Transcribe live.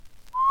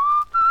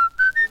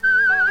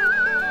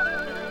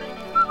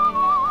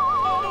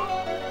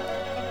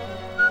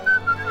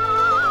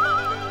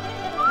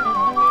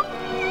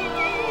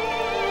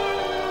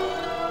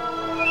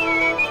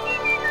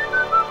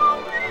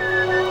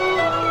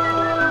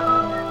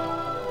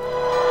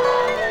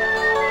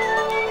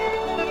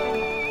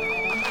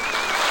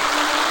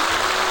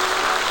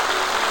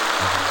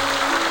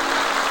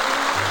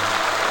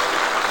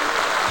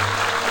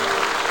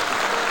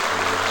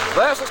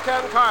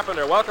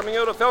Carpenter welcoming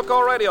you to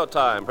Philco Radio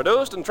Time,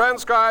 produced and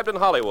transcribed in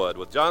Hollywood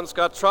with John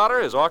Scott Trotter,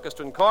 his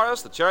orchestra and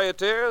chorus, the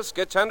Charioteers,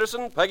 Skitch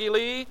Henderson, Peggy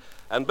Lee,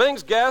 and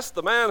Bing's guest,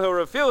 the man who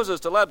refuses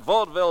to let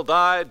vaudeville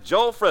die,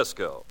 Joe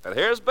Frisco. And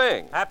here's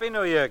Bing. Happy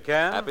New Year,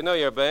 Ken. Happy New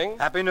Year, Bing.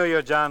 Happy New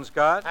Year, John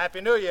Scott. Happy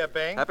New Year,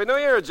 Bing. Happy New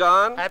Year,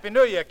 John. Happy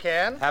New Year,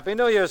 Ken. Happy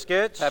New Year,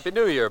 Skitch. Happy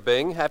New Year,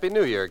 Bing. Happy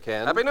New Year,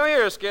 Ken. Happy New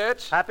Year,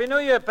 Skitch. Happy New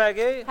Year,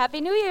 Peggy. Happy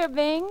New Year,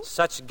 Bing.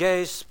 Such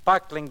gay,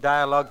 sparkling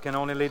dialogue can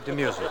only lead to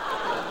music.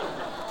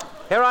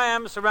 Here I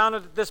am,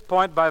 surrounded at this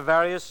point by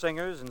various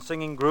singers and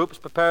singing groups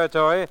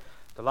preparatory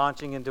to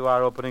launching into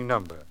our opening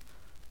number.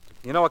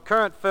 You know, a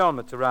current film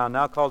that's around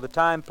now called The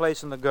Time,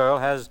 Place, and the Girl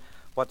has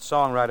what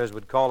songwriters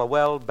would call a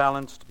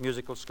well-balanced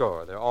musical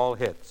score. They're all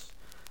hits.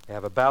 They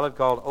have a ballad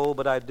called Oh,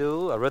 But I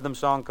Do, a rhythm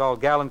song called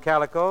Gal and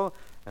Calico,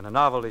 and a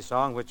novelty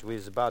song, which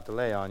we's about to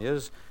lay on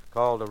yous,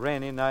 called A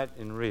Rainy Night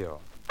in Rio.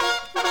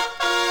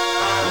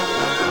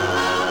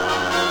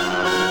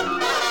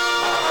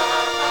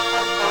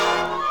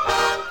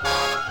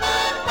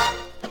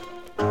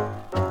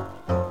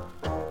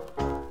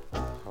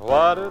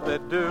 What do they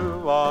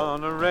do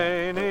on a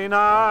rainy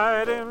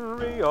night in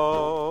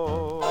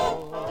Rio?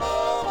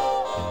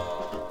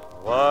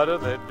 What do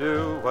they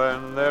do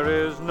when there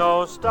is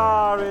no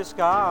starry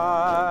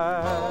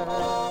sky?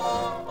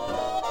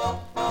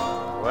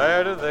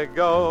 Where do they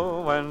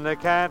go when they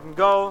can't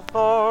go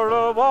for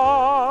a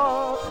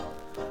walk?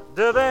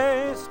 Do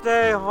they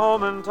stay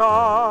home and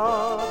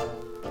talk?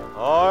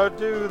 Or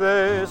do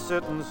they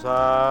sit and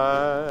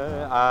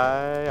sigh?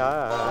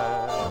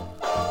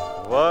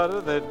 What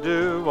do they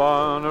do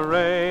on a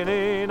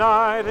rainy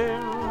night in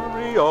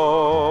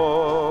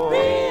Rio?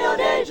 Rio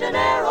de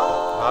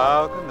Janeiro.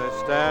 How can they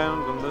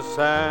stand on the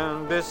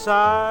sand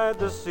beside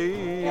the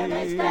sea? Can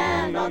they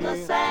stand on the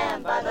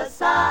sand by the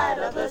side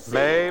of the sea?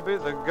 Maybe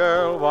the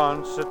girl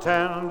wants a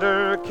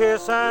tender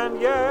kiss,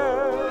 and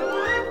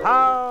yet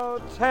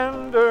how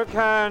tender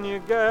can you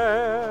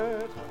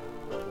get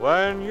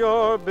when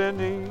you're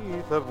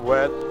beneath a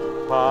wet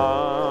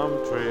palm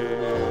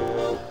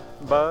tree?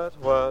 But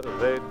what do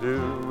they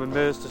do in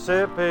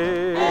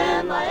Mississippi?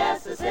 In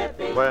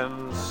Mississippi.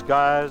 When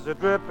skies are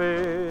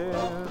dripping?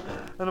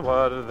 And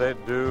what do they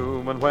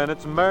do when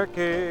it's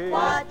murky?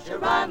 Watch your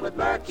rhyme with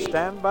murky.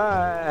 Stand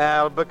by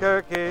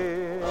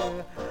Albuquerque.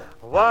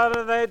 What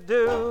do they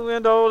do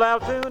in old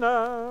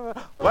Altoona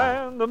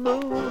when the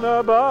moon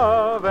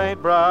above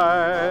ain't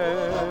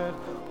bright?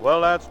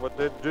 Well, that's what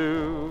they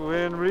do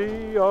in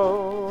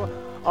Rio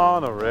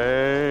on a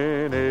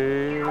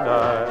rainy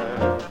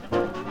night.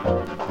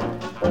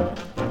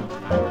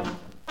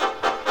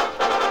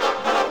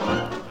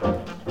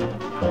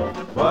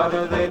 What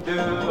do they do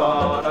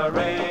on a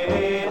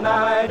rainy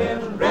night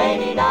in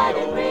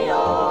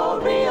Rio,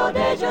 Rio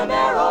de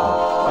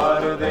Janeiro?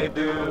 What do they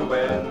do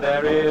when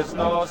there is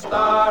no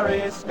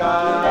starry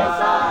sky? Do they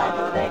sigh,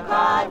 do they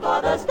cry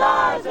for the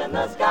stars in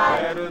the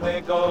sky? Where do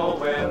they go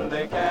when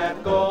they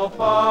can't go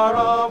for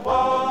a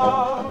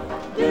walk?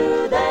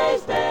 Do they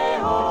stay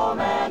home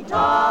and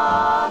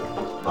talk?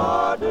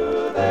 Or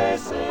do they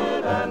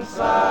sit and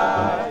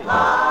sigh?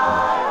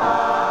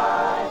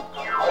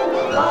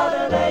 What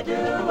do they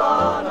do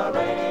on a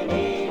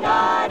rainy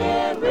night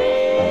in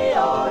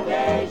Rio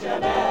de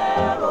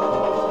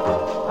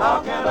Janeiro?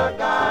 How can a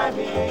guy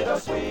meet a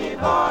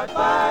sweetheart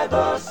by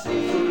the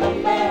sea?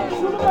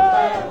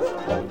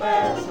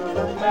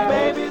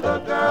 Maybe the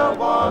girl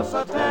wants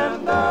a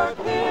tender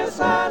kiss,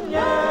 and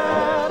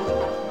yet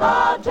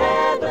how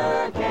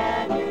tender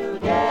can you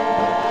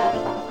get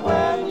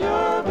when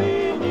you're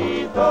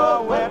beneath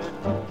a wet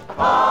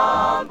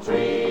palm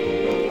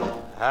tree?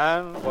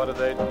 And what do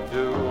they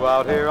do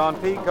out here on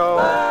Pico?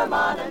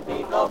 Vermont and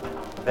Pico.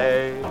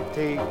 They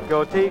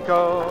tico.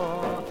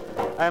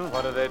 And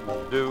what do they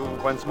do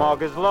when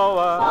smog is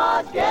lower?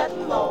 Smog's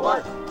getting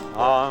lower.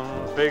 On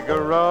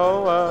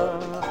Figueroa.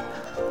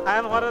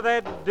 And what do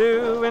they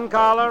do in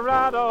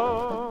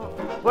Colorado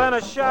when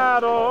a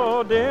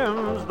shadow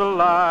dims the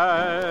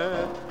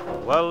light?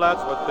 Well,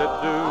 that's what they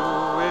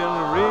do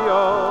in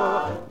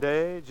Rio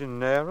de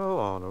Janeiro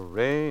on a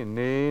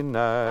rainy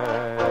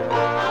night.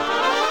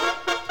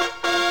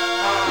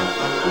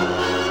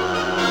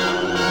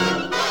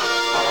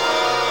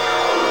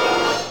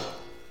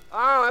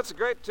 Oh, that's a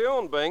great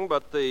tune, Bing,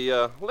 but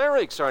the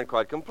lyrics aren't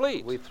quite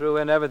complete. We threw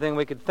in everything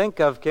we could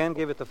think of, Ken,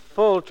 gave it the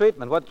full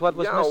treatment. What was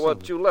missing?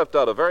 What you left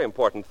out a very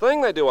important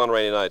thing they do on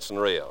rainy nights in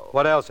Rio.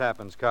 What else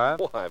happens,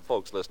 Carl? Why,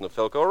 folks listen to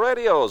Philco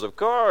radios, of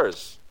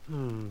course.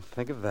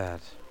 Think of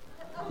that.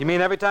 You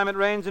mean every time it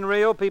rains in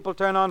Rio, people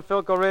turn on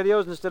Philco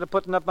radios instead of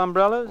putting up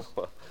umbrellas?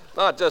 Well,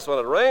 not just when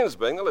it rains,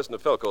 Bing. They listen to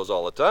Philcos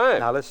all the time.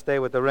 Now, let's stay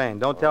with the rain.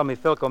 Don't tell me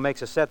Philco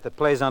makes a set that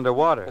plays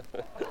underwater.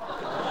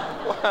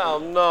 Well,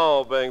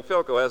 no, Bing.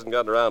 Philco hasn't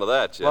gotten around to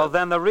that yet. Well,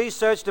 then the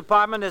research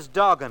department is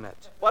dogging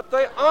it. But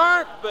they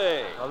aren't,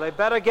 Bing. Well, they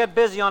better get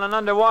busy on an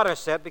underwater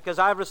set because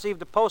I've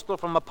received a postal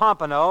from a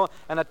pompano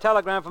and a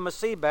telegram from a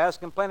sea bass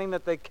complaining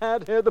that they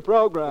can't hear the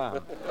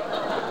program.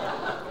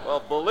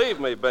 Well, believe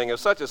me, Bing, if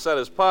such a set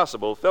is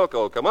possible,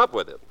 Philco come up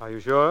with it. Are you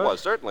sure? Well,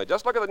 certainly.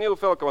 Just look at the new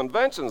Philco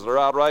inventions that are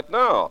out right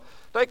now.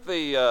 Take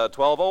the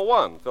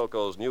 1201,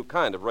 Philco's new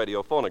kind of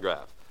radio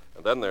phonograph.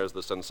 And then there's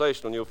the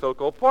sensational new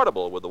Philco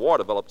portable with the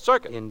war-developed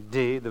circuit.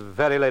 Indeed, the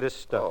very latest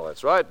stuff. Oh,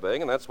 that's right,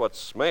 Bing, and that's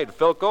what's made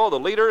Philco the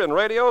leader in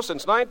radio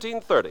since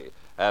 1930,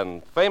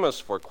 and famous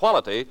for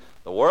quality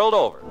the world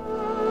over.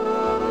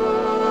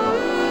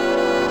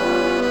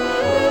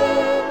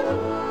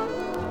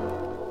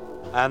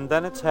 And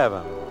then it's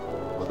heaven,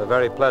 with a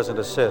very pleasant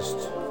assist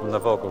from the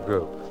vocal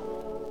group.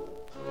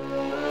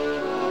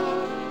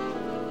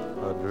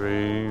 A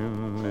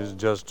dream is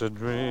just a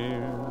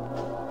dream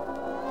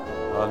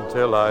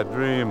until I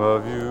dream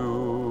of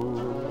you.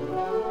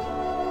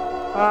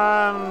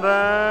 And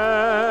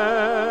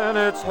then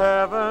it's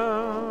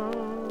heaven.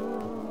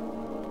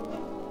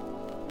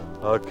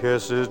 A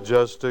kiss is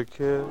just a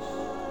kiss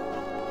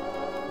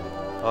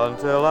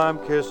until I'm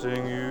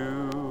kissing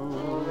you.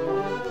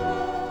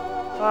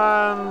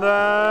 And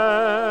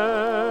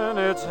then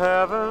it's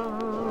heaven.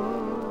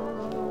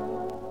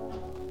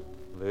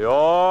 The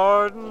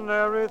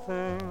ordinary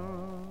things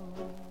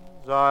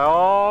I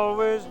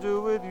always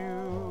do with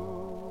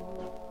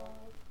you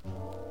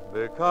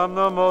become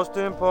the most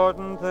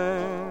important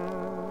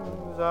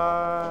things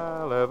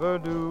I'll ever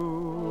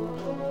do.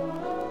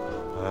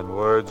 And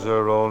words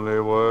are only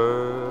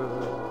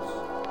words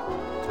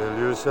till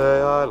you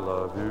say I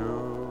love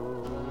you.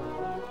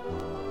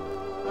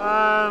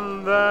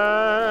 And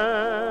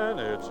then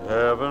it's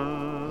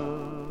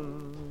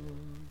heaven.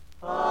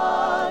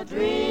 A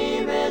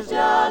dream is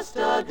just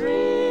a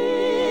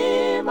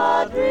dream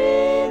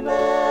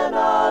dreaming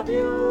of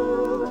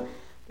you.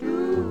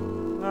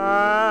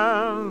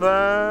 And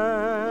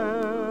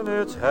then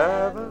it's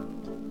heaven.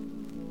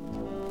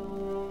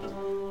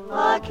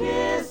 A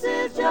kiss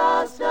is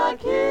just a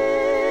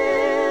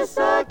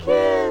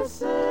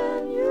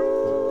kissing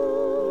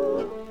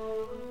you.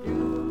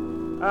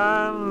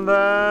 And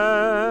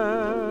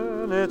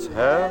then it's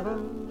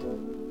heaven.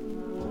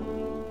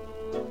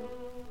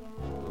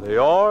 The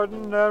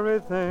ordinary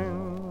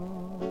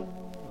things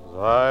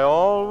I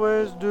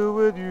always do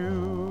with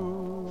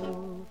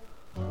you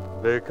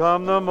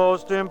become the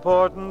most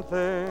important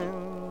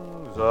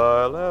things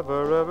I'll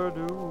ever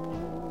do.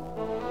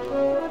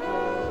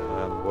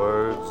 And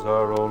words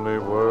are only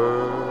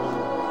words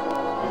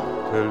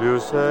till you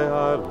say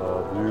I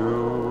love you.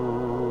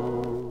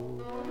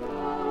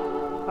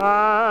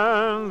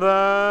 And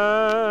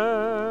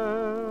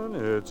then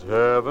it's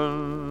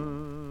heaven.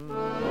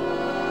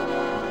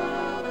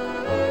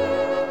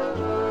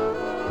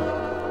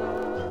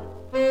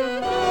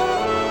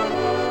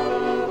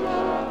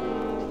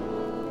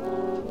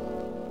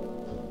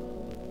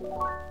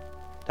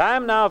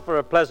 Time now for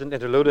a pleasant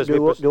interlude as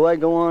Do I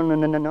go on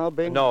now,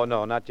 Bing? No,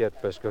 not yet,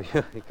 Frisco.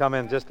 You come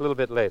in just a little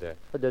bit later.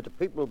 But the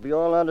people will be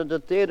all out of the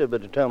theater by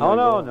the time Oh, we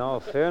go. no,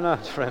 fear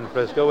not, friend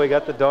Frisco. We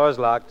got the doors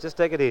locked. Just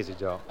take it easy,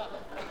 Joe.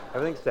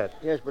 Everything's set.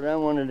 Yes, but I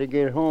wanted to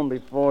get home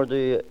before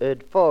the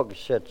fog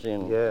sets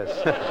in. Yes.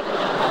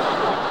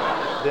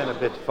 It's been a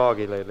bit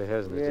foggy lately,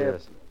 hasn't it? Yeah,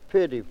 Yes.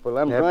 pitiful.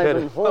 I'm Yeah,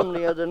 driving pitiful. home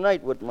the other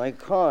night with my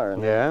car.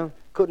 And Yeah?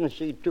 couldn't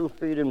see 2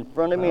 feet in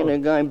front of me, and a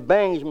guy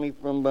bangs me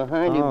from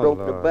behind. He Oh, broke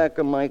the Lord. back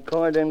of my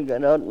car, then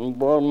got out and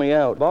bawled me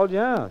out. Bald,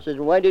 yeah. Says,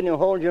 why didn't you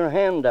hold your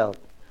hand out?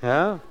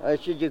 Yeah? I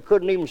said, you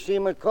couldn't even see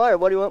my car.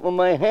 What do you want with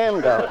my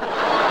hand out?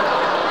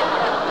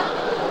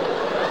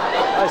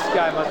 This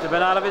guy must have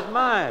been out of his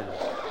mind.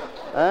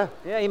 Huh?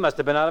 Yeah, he must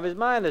have been out of his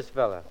mind, this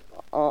fella.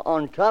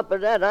 On top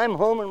of that, I'm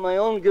home in my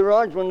own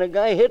garage when the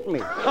guy hit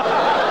me. I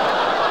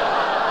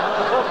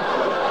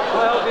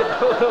hope you do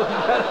a little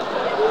better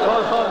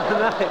going home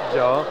tonight,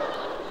 Joe.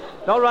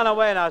 Don't run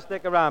away now.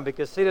 Stick around,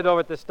 because seated over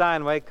at the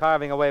Steinway,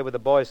 carving away with the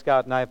Boy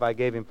Scout knife I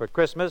gave him for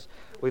Christmas,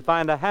 we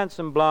find a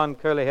handsome, blonde,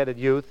 curly-headed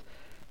youth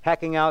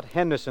hacking out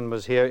Henderson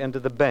was here into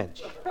the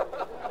bench.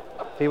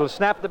 If he will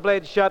snap the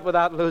blade shut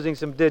without losing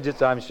some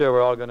digits, I'm sure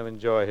we're all going to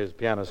enjoy his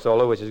piano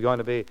solo, which is going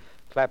to be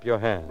Clap Your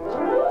Hands.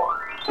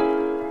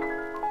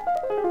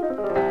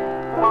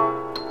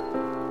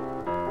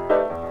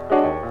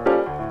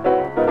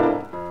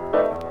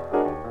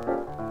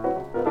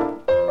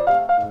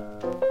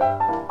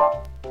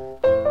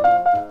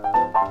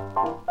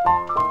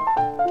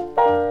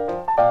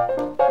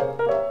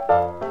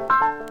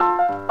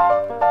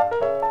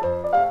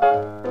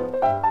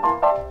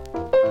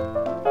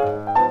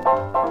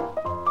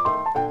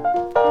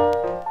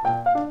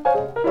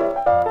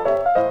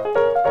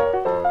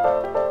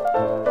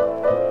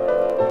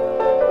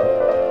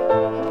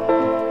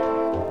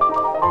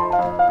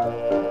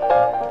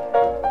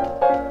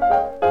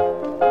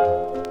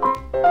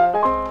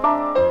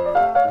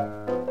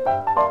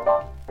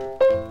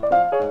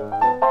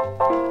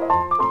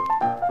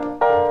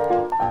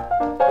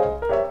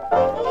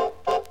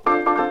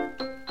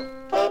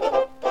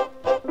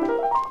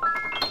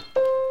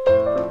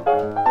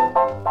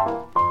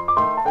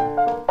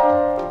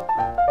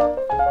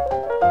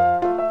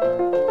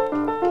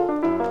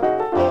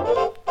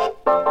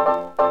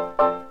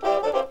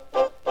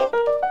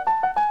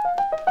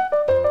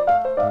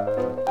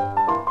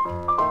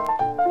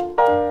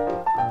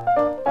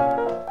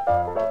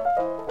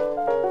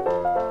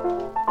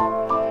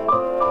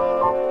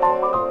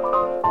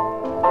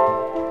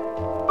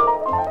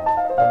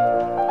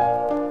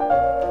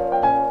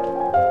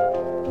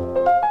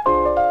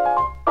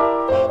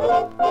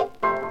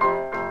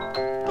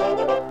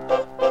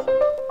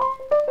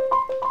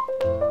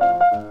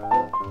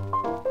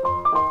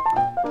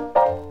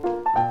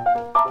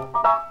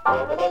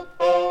 Very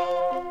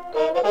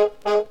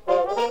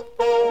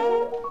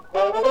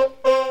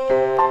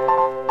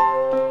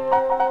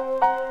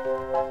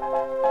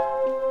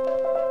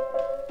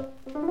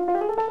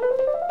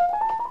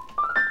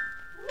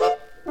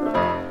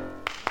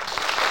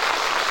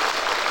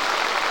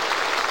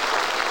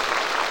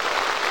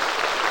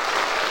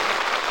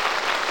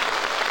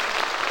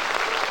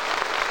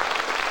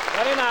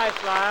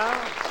nice,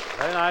 Lyle.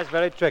 Very nice,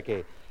 very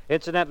tricky.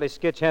 Incidentally,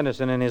 Skitch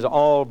Henderson and his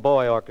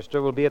all-boy orchestra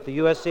will be at the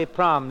USC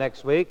prom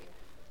next week.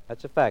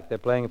 That's a fact. They're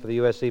playing for the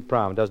USC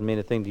prom. It doesn't mean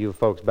a thing to you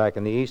folks back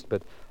in the East,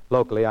 but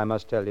locally, I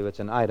must tell you, it's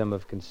an item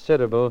of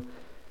considerable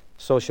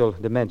social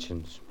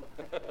dimensions.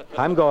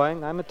 I'm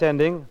going. I'm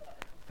attending. In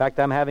fact,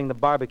 I'm having the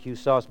barbecue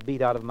sauce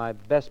beat out of my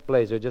best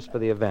blazer just for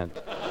the event.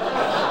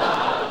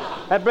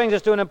 That brings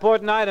us to an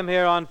important item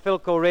here on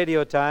Philco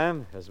Radio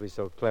Time, as we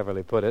so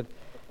cleverly put it.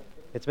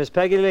 It's Miss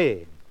Peggy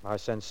Lee, our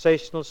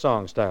sensational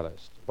song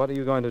stylist. What are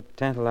you going to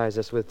tantalize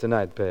us with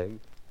tonight, Peg?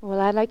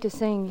 Well, I'd like to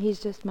sing He's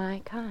Just My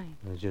Kind.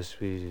 Je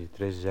suis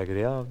très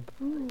agréable.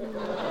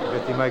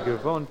 Get the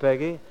microphone,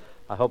 Peggy.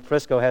 I hope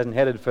Frisco hasn't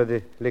headed for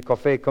the Le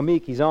Café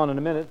Comique. He's on in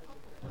a minute.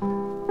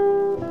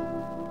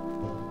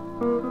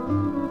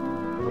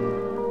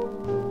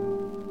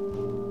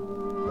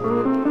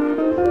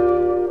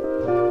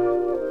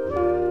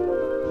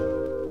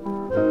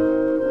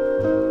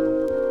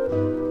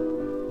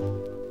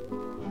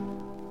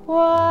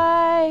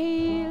 Why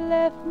he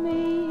left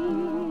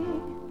me,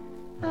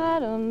 I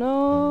don't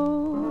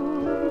know.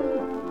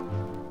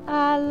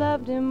 I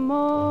loved him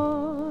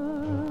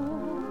more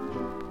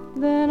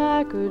than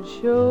I could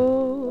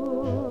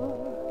show.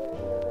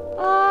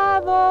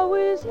 I've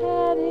always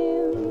had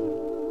him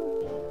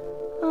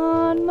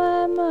on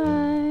my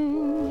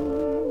mind.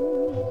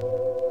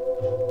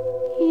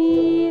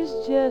 He's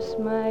just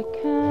my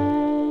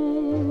kind.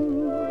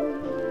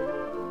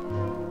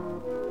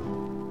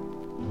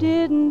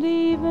 Didn't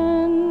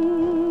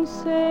even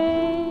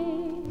say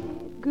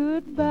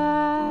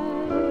goodbye.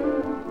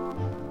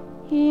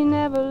 He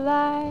never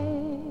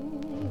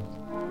liked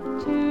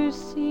to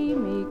see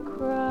me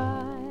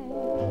cry.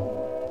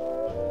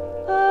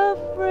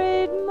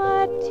 Afraid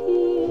my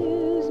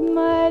tears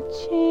might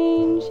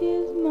change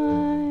his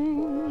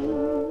mind.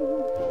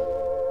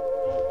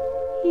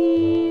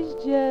 He's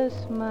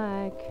just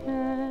my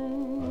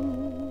kind.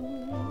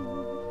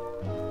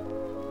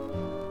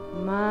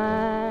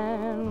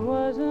 Mine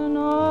was an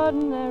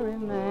ordinary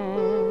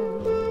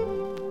man,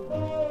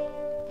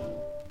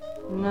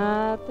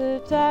 not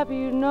the type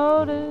you'd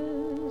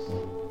notice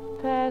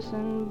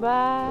passing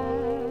by.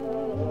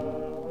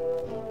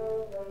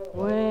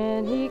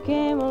 When he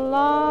came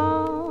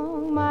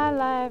along, my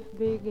life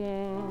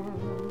began,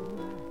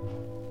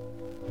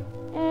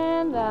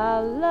 and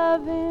I'll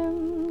love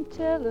him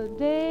till the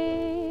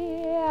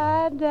day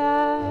I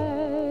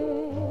die.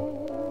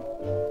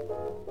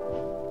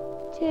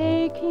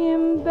 Take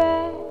him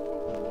back,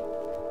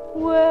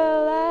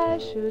 well, I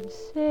should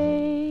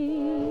say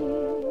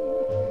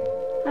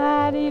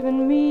I'd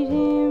even meet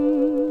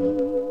him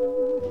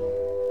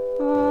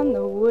on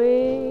the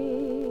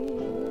way.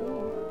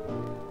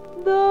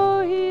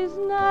 Though he's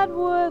not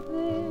worth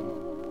it,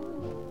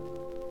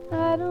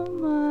 I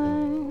don't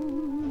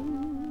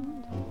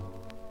mind.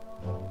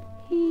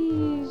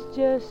 He's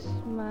just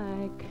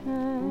my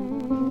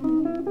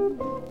kind.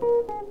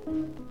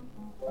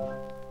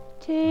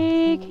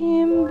 Take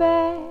him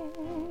back,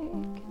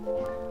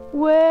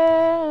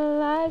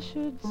 well, I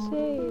should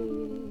say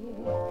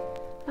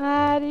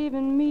I'd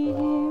even meet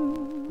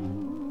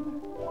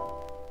him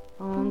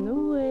on the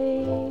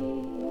way.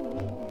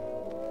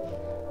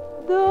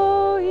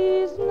 Though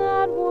he's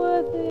not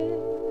worth it,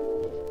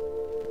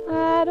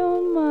 I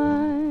don't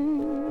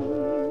mind.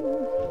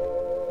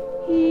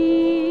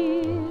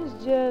 He's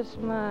just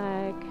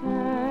my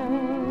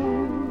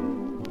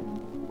kind.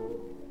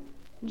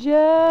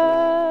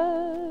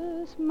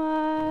 Just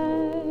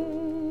my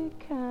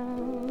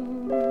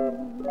kind.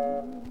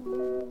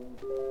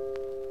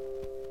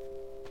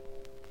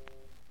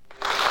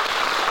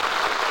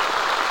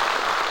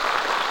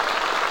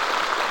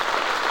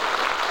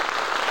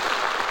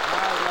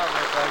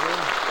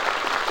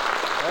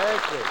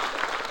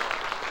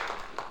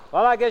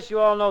 Well, I guess you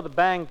all know the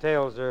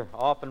Bangtails are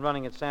off and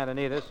running at Santa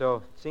Anita, so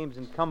it seems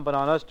incumbent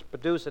on us to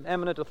produce an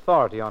eminent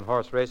authority on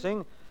horse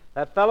racing.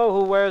 That fellow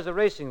who wears a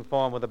racing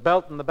form with a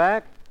belt in the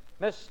back,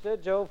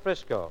 Mr. Joe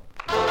Frisco.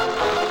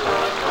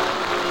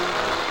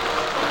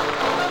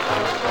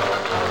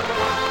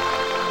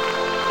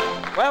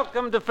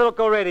 Welcome to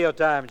Philco Radio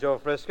Time, Joe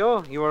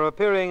Frisco. You are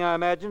appearing, I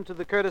imagine, to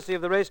the courtesy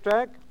of the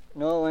racetrack?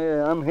 No,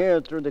 I'm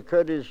here through the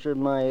courtesy of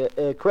my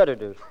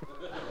creditors.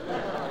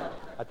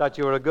 I thought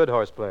you were a good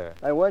horse player.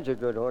 I was a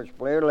good horse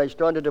player till I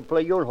started to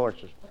play your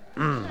horses.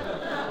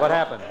 What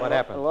happened? What I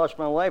happened? lost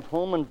my wife,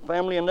 home, and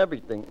family, and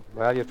everything.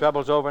 Well, your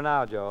trouble's over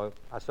now, Joe.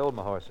 I sold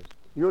my horses.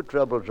 Your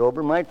trouble's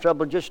over. My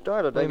trouble just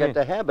started. What do I you got mean?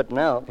 the habit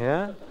now.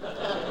 Yeah?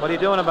 What are you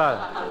doing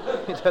about it?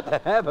 What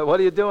the hell? What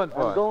are you doing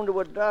for? I'm going to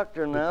a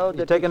doctor now.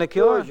 You taking a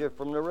cure? Cures you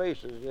from the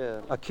races, yeah.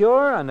 A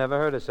cure? I never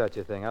heard of such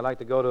a thing. I'd like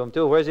to go to him,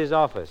 too. Where's his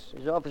office?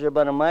 His office is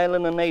about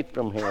 1.1 miles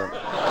from here.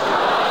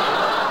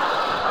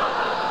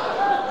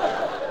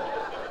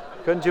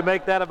 Couldn't you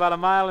make that about 1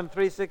 mile and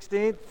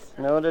 3/16?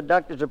 No, the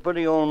doctor's a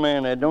pretty old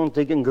man. I don't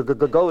think he can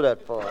go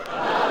that far.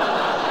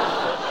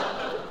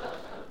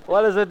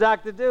 What does the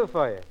doctor do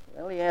for you?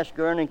 Well, he asks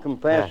earning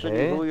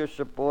capacity, who you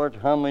support,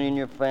 how many in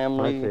your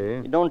family. I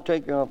see. He don't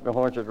take you off the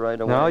horses right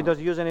away. No, he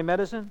doesn't use any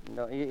medicine?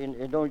 No, he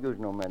don't use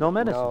no medicine. No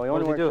medicine? No, he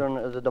What only does he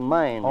works do? on the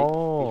mind.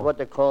 Oh. He's what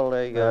they call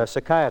a...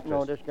 psychiatrist.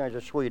 No, this guy's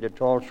a Swede, a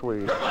tall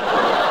Swede.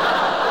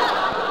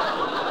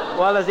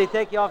 Well, does he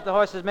take you off the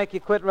horses, make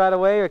you quit right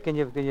away, or can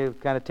you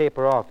kind of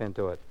taper off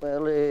into it?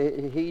 Well,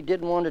 he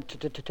didn't want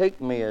to take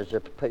me as a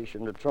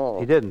patient at all.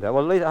 He didn't.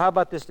 Well, Lisa, how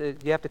about this? Do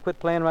you have to quit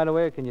playing right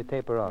away, or can you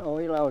taper off? Oh,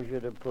 he allows you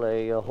to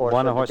play a horse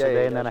One a horse a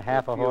day, and then a That's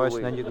half a few horse,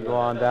 weeks. and then you can go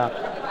on down.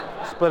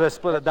 Split a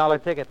 $1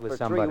 ticket with For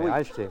 3 somebody. I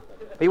weeks. see.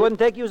 He wouldn't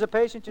take you as a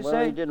patient, you Well,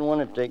 say? he didn't want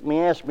to take me.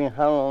 He asked me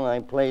how long I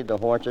played the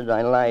horses.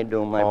 I lied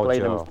to him. I Oh,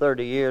 played Joe. them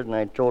 30 years, and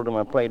I told him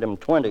I played them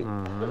 20.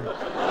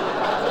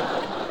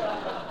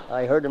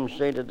 I heard him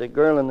say to the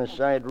girl in the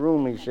side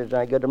room, he says,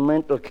 I got a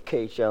mental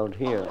case out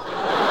here.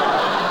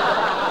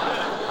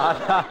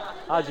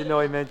 How'd you know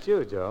he meant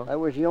you, Joe? I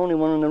was the only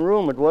one in the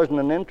room. It wasn't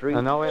an entry.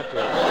 No,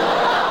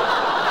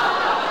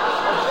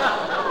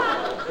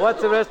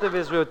 What's the rest of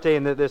his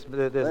routine? He gave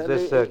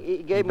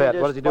me vet?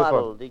 this What does he do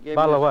bottle. for? He gave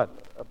Bottle me of what?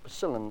 A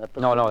penicillin.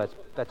 No,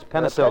 that's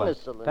penicillin.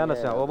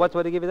 Penicillin, yeah. Well, what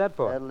would he give you that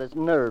for? Well, it's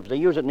nerves. They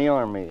use it in the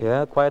army.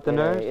 Yeah, quiet the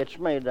nerves? It's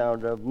made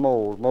out of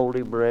mold,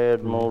 moldy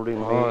bread, moldy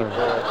meat.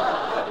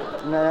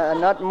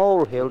 Not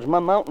molehills. My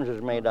mountains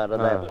is made out of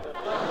that.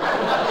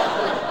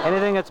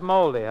 Anything that's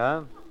moldy,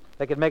 huh?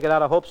 They could make it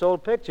out of Hope's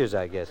old pictures,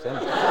 I guess.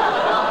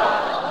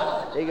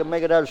 Eh? They could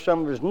make it out of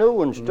some of his new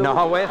ones, too.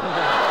 No, wait a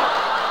minute.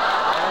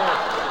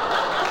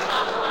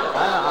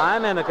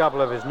 I'm in a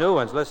couple of his new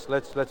ones.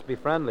 Let's be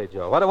friendly,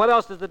 Joe. What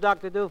else does the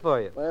doctor do for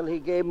you? Well, he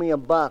gave me a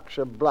box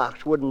of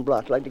blocks, wooden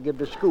blocks, like to give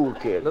the school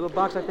kids. Little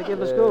box like they give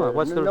the school.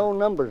 What's the? No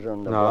numbers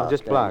on the No, block.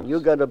 just blocks.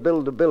 You got to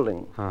build the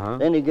building. Uh-huh.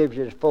 Then he gives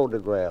you his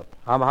photograph.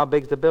 How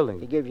big's the He building?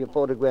 gives you a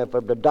photograph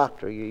of the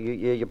doctor.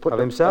 You put Of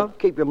himself?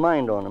 Keep your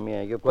mind on him,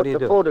 yeah. You What put do you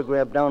the do?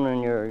 photograph down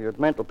on your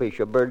mantelpiece,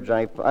 your bird's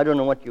eye. I don't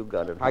know what you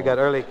got at I home. got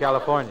early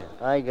California.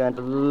 I got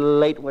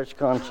late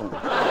Wisconsin.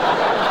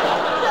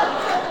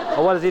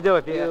 Well, what does he do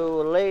if You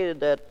you? lay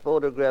that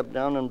photograph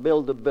down and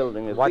build the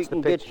building. If Watch he the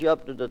can picture. get you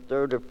up to the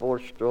 3rd or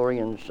 4th story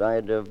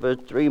inside of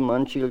 3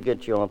 months, he'll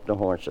get you off the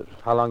horses.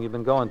 How long you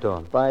been going to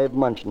him? 5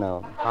 months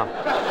now. How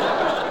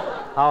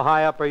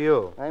high up are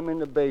you? I'm in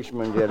the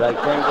basement yet. I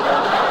can't get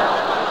out.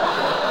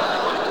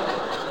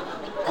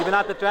 You been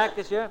out the track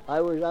this year?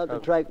 I was out the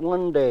track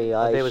one day.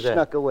 What day I was that?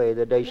 snuck away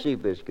the day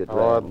Seabiscuit ran.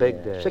 Oh, a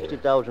big day.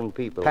 60,000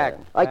 people. Packed,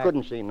 ran. I packed.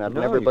 couldn't see nothing.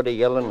 No, Everybody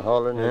yelling,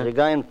 hollering. Yeah. There's a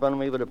guy in front of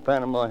me with a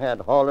Panama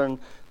hat hollering.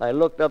 I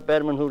looked up at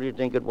him, and who do you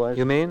think it was?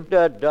 You mean?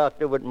 That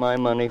doctor with my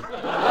money. Does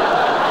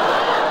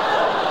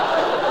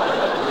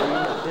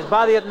it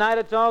bother you at night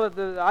at all?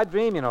 I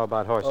dream,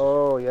 about horses.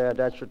 Oh, yeah,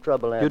 that's the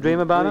trouble. You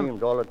dream about 'em?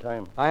 Dreamed all the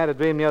time. I had a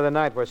dream the other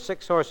night where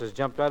 6 horses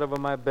jumped right over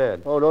my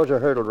bed. Oh, those are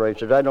hurdle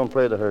races. I don't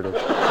play the hurdles.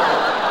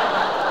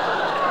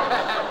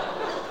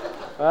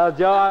 Well,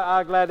 Joe,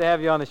 I'm glad to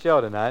have you on the show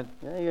tonight.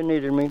 Yeah, you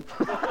needed me.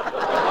 What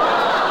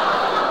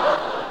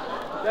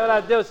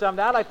I'll do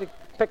someday, I'd like to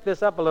pick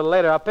this up a little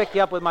later. I'll pick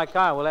you up with my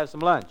car. We'll have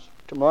some lunch.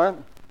 Tomorrow?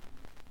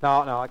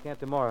 No, I can't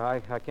tomorrow. I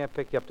can't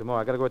pick you up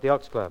tomorrow. I got to go at the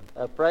Elks Club.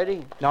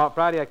 Friday? No,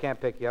 Friday I can't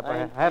pick you up.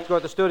 I have to go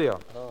at the studio.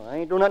 Oh, I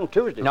ain't doing nothing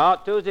Tuesday. No,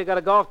 Tuesday I got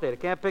a golf date. I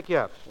can't pick you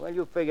up. Well,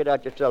 you figure it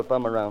out yourself.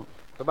 I'm around.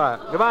 Goodbye.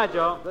 Goodbye,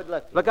 Joe. Good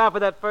luck. Look out for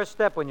that first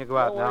step when you go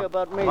out Don't now. worry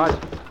about me. Watch.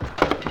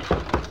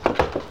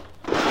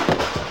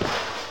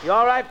 You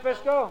all right,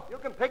 Frisco? You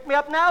can pick me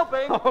up now,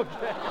 babe.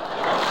 Okay.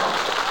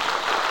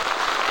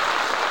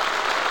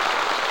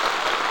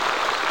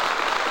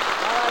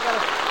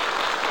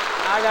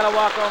 I gotta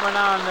walk over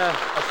now and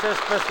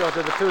assist Frisco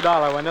to the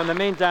 $2 one. In the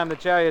meantime, the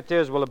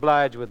charioteers will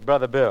oblige with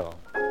Brother Bill.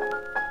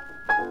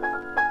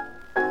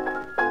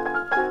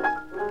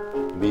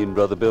 Me and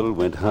Brother Bill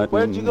went hunting.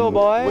 Where'd you go,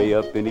 boy? Way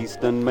up in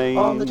eastern Maine.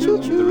 On the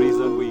choo-choo. The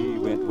reason we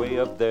went way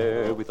up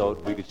there, we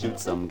thought we could shoot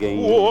some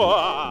game.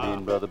 Me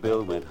and Brother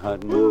Bill went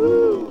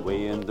hunting.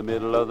 Way in the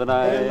middle of the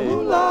night.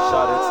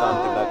 Shot at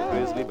something like a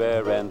grizzly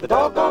bear, and the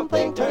doggone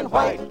thing turned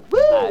white.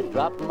 I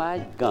dropped my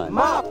gun.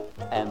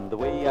 And the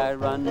way I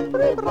run,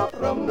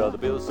 Brother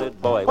Bill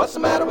said, boy, what's the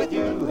matter with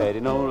you? Had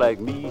he known like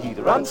me, he'd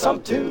run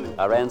some too.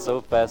 I ran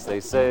so fast, they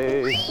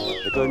say,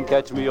 they couldn't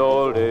catch me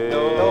all day.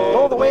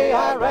 Oh, the way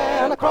I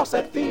ran across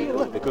that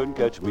field. They couldn't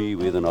catch me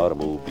with an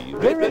automobile.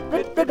 Rit,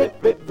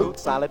 boot,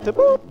 solid to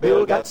boot.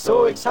 Bill got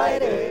so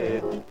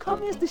excited.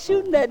 Come is the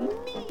shooting at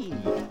me.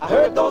 I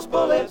heard those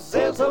bullets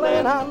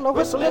sizzling and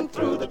whistling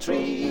through the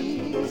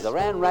trees. I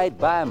ran right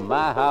by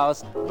my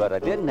house, but I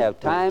didn't have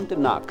time to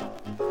knock.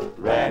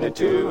 Ran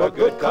into a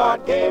good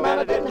card game and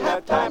I didn't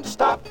have time to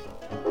stop.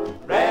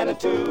 Ran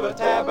into a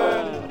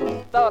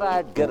tavern thought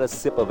I'd get a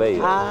sip of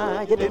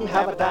ale. You didn't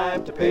have a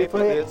dime to pay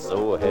for it.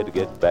 So I had to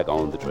get back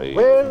on the trail.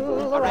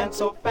 Well, I ran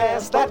so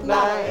fast that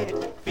night,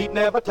 feet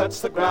never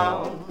touched the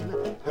ground.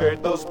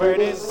 Heard those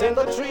birdies in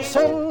the trees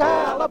sing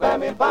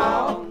Alabama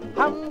bound.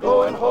 I'm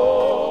going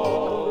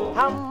home,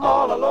 I'm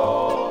all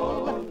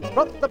alone.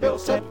 Brother Bill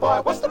said,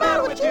 boy, what's the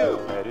matter with you?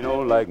 Had he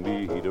known like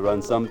me, he'd have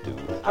run some too.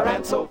 I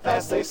ran so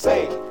fast, they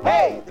say,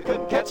 hey, they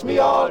couldn't catch me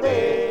all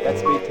day.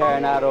 That's me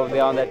tearing out over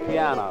there on that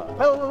piano.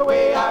 Well, the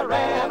way I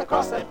ran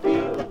across that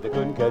field, They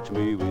couldn't catch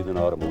me with an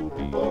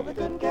automobile. oh, they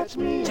couldn't catch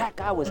me.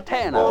 Jack, I was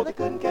tearing Oh, out. they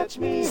couldn't catch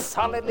me.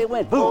 Solidly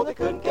went Oh, boom. they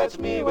couldn't catch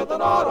me with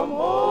an automobile.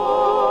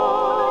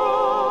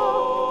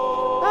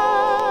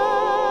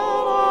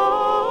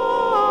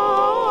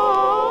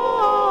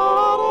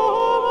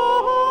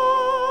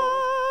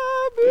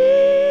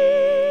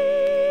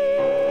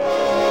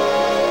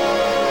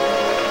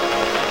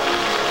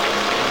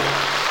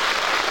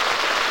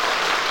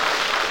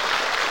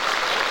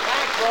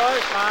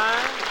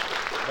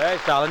 Very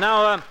solid.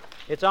 Now,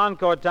 it's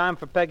encore time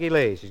for Peggy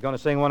Lee. She's going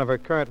to sing one of her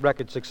current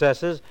record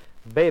successes,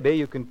 Baby,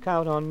 You Can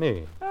Count on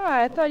Me. Oh,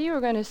 I thought you were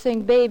going to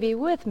sing Baby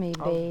with me,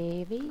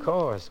 baby. Of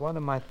course. What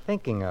am I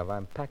thinking of?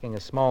 I'm packing a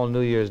small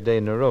New Year's Day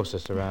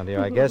neurosis around here,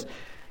 I guess.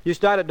 You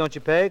started, don't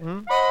you, Peg?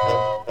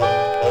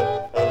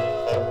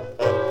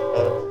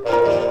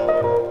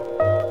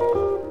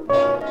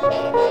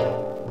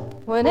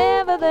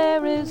 Whenever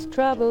there is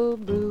trouble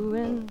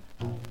brewing,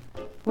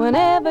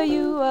 whenever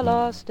you are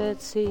lost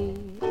at sea,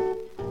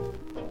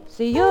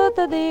 si yo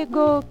te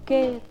digo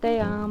que te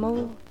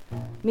amo,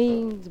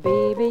 means,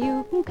 baby,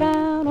 you can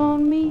count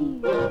on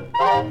me.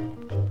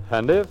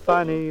 And if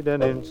I need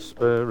an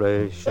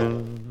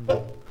inspiration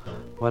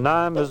when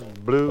I'm as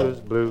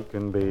blue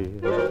can be,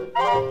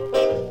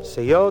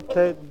 si yo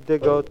te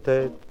digo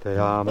te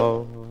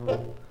amo,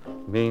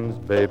 means,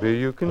 baby,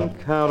 you can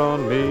count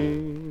on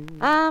me.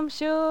 I'm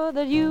sure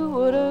that you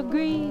would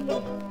agree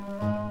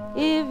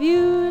if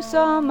you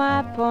saw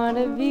my point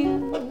of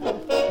view.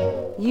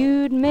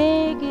 You'd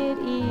make it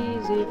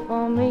easy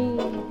for me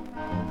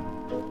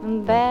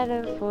and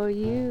better for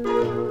you.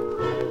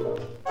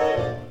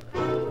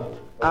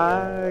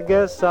 I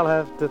guess I'll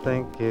have to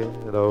think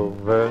it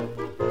over.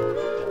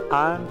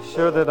 I'm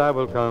sure that I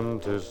will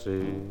come to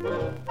see.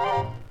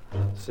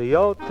 Si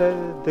yo te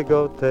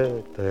digo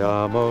te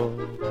amo,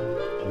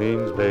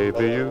 means,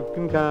 baby, you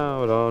can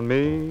count on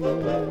me.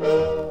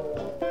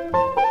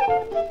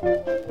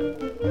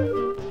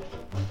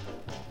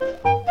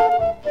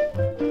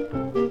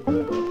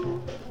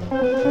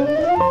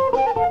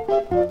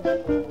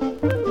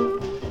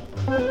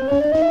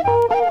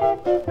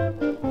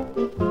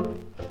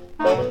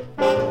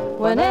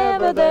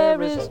 Whenever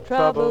there is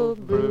trouble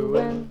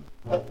brewing,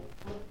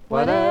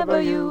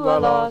 whenever you are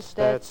lost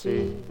at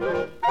sea,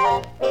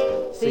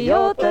 si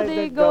yo te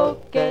digo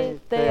que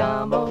te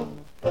amo,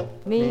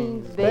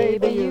 means,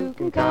 baby, you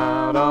can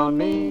count on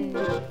me.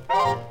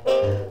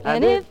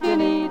 And if you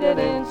need an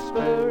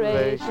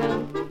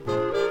inspiration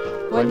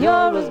when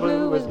you're as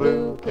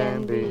blue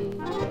can be,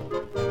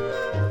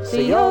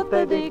 si yo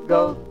te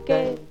digo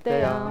que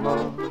te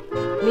amo,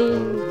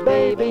 means,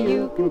 baby,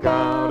 you can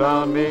count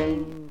on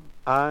me.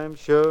 I'm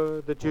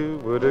sure that you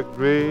would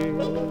agree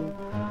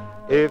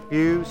if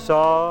you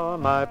saw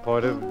my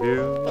point of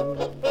view.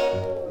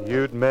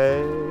 You'd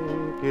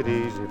make it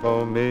easy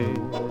for me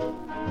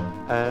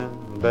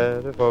and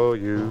better for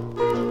you.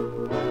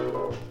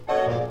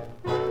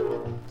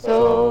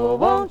 So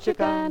won't you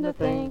kind of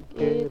think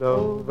it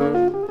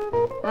over?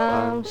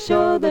 I'm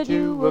sure that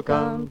you will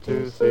come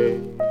to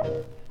see.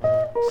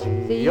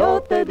 Si yo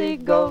te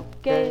digo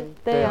que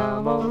te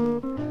amo,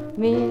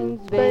 means,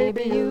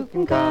 baby, you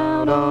can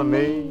count on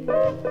me.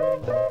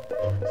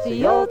 Si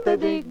yo te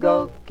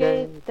digo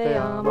que te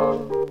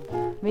amo,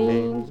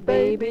 means,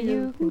 baby,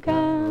 you can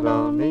count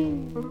on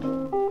me.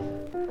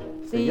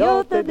 Si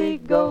yo te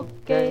digo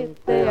que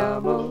te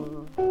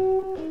amo,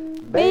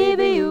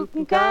 baby, you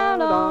can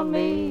count on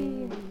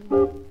me.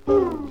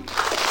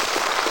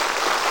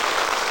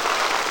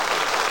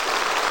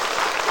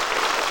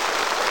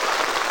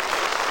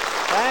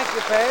 Thank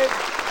you, Peg.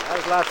 That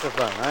was lots of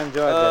fun. I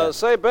enjoyed that.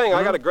 Say, Bing,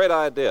 I got a great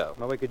idea.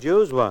 Well, we could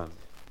use one.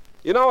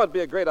 You know, it'd be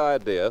a great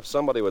idea if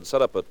somebody would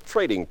set up a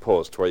trading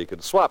post where you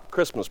could swap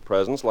Christmas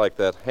presents like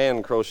that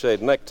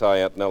hand-crocheted necktie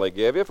Aunt Nellie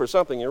gave you for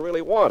something you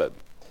really wanted.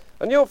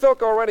 A new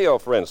Philco radio,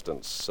 for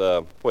instance,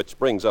 which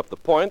brings up the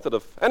point that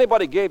if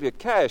anybody gave you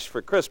cash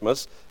for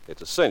Christmas,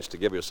 it's a cinch to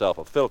give yourself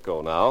a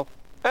Philco now.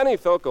 Any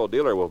Philco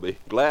dealer will be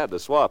glad to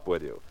swap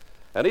with you.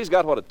 And he's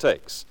got what it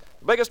takes.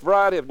 The biggest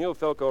variety of new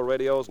Philco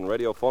radios and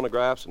radio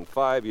phonographs in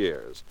 5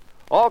 years.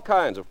 All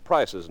kinds of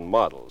prices and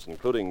models,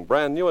 including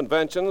brand new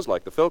inventions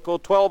like the Philco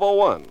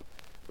 1201.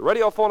 The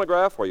radio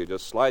phonograph where you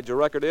just slide your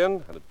record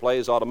in and it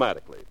plays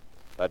automatically.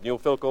 That new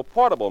Philco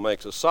portable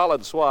makes a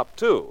solid swap,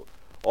 too.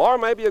 Or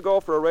maybe you go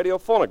for a radio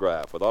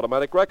phonograph with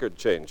automatic record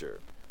changer.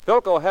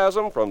 Philco has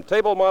them from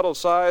table model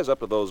size up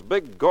to those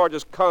big,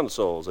 gorgeous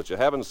consoles that you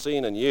haven't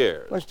seen in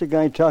years. What's the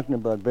guy talking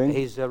about, Bing?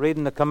 He's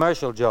reading the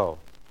commercial, Joe.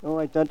 Oh,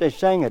 I thought they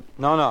sang it.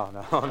 No.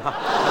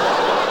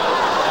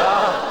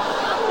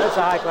 That's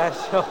a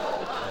high-class show.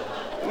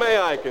 May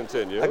I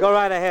continue? Go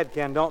right ahead,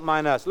 Ken. Don't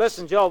mind us.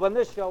 Listen, Joe, when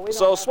this show...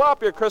 So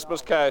swap your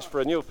Christmas cash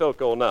for a new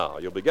Philco now.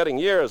 You'll be getting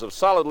years of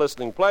solid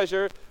listening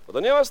pleasure with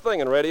the newest thing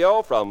in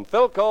radio from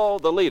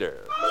Philco, the leader.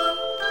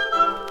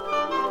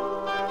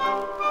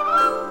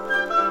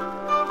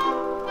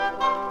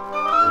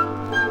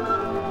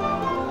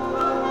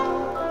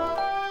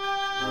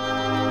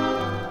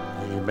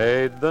 He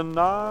made the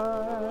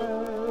night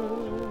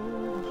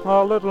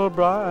a little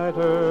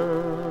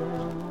brighter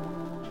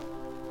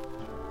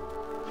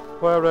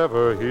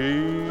wherever he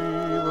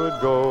would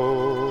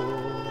go.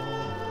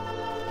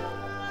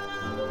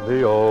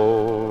 The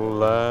old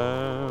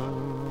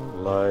lamp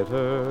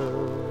lighter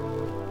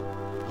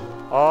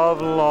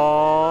of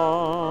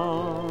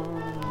long,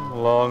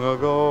 long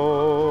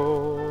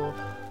ago.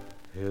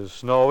 His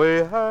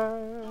snowy hair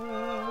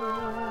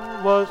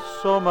was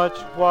so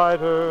much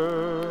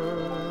whiter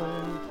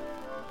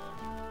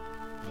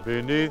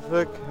beneath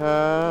the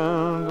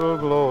candle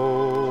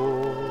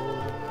glow.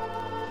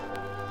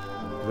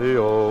 The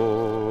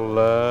old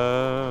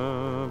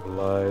lamp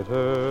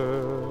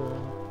lighter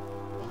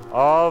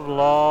of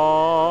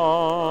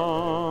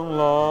long,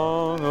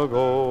 long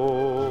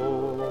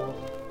ago.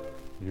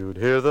 You'd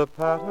hear the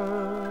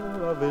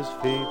patter of his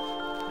feet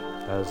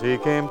as he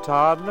came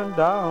toddling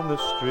down the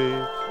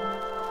street.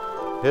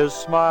 His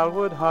smile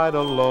would hide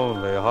a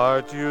lonely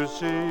heart, you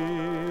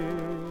see.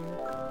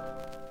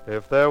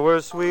 If there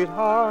were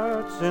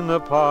sweethearts in the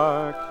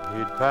park,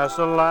 he'd pass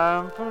a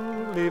lamp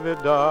and leave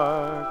it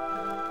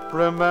dark,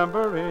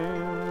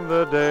 remembering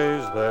the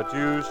days that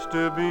used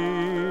to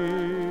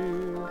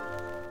be.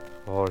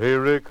 For he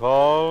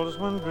recalls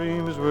when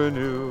dreams were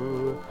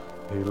new,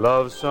 he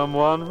loved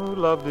someone who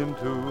loved him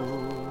too,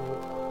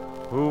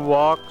 who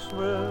walks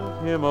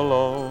with him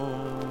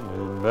alone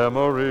in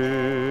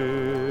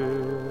memory.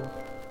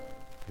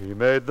 He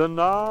made the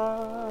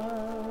night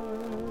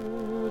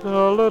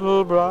a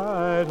little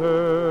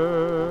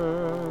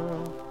brighter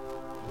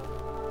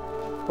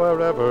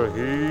wherever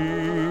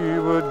he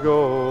would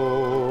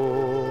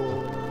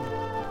go.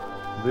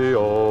 The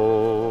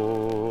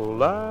old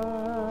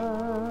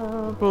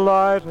lamp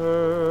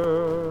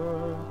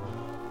lighter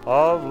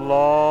of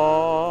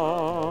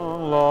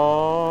long,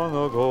 long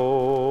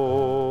ago.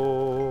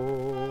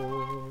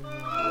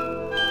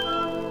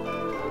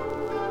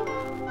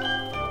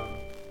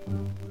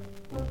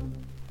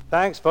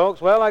 Thanks,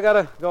 folks. Well, I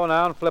gotta go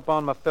now and flip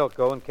on my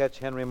Philco and catch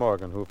Henry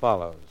Morgan, who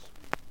follows.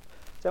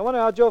 Say, I wonder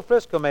how Joe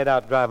Frisco made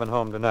out driving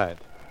home tonight.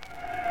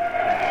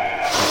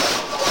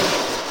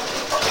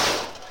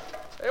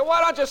 Hey, why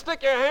don't you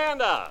stick your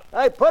hand out?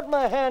 I put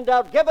my hand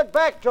out. Give it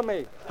back to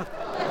me.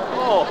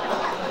 Oh,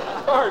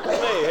 pardon me.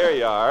 Here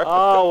you are.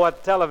 Oh,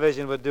 what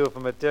television would do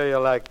for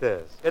material like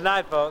this. Good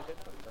night, folks.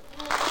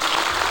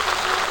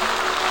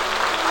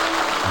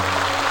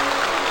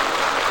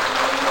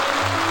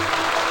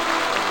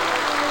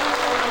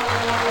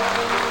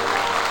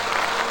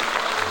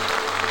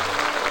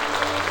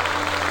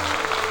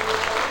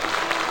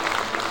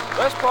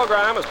 This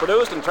program is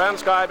produced and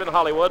transcribed in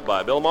Hollywood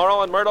by Bill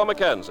Morrow and Murdo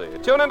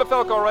McKenzie. Tune in to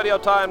Philco Radio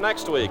Time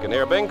next week and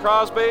hear Bing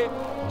Crosby,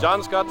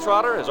 John Scott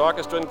Trotter, his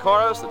orchestra and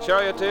chorus, the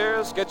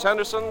Charioteers, Skitch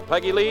Henderson,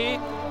 Peggy Lee,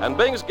 and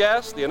Bing's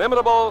guest, the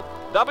inimitable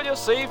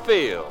W.C.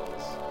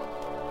 Fields.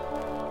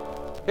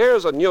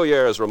 Here's a New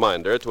Year's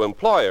reminder to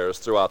employers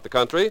throughout the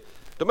country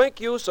to make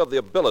use of the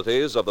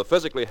abilities of the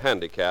physically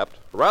handicapped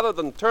rather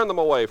than turn them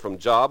away from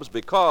jobs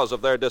because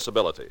of their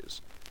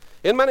disabilities.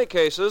 In many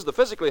cases, the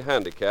physically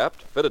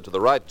handicapped, fitted to the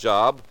right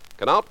job,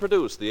 can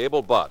outproduce the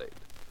able-bodied.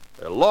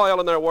 They're loyal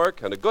in their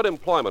work and a good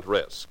employment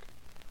risk.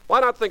 Why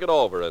not think it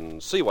over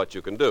and see what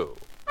you can do?